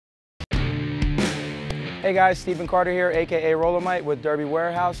Hey guys, Stephen Carter here, aka Rollomite with Derby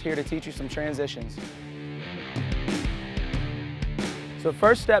Warehouse, here to teach you some transitions. So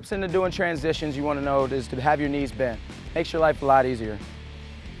first steps into doing transitions you want to know is to have your knees bent. Makes your life a lot easier.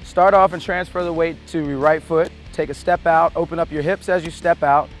 Start off and transfer the weight to your right foot. Take a step out, open up your hips as you step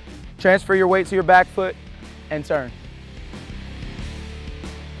out, transfer your weight to your back foot, and turn.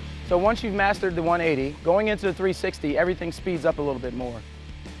 So once you've mastered the 180, going into the 360, everything speeds up a little bit more.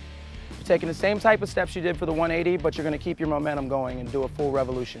 You're taking the same type of steps you did for the 180, but you're going to keep your momentum going and do a full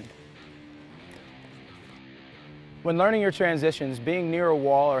revolution. When learning your transitions, being near a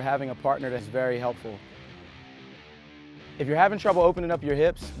wall or having a partner is very helpful. If you're having trouble opening up your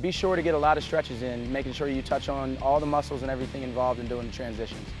hips, be sure to get a lot of stretches in, making sure you touch on all the muscles and everything involved in doing the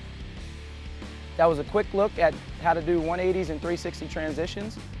transitions. That was a quick look at how to do 180s and 360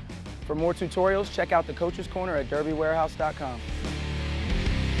 transitions. For more tutorials, check out the Coach's Corner at derbywarehouse.com.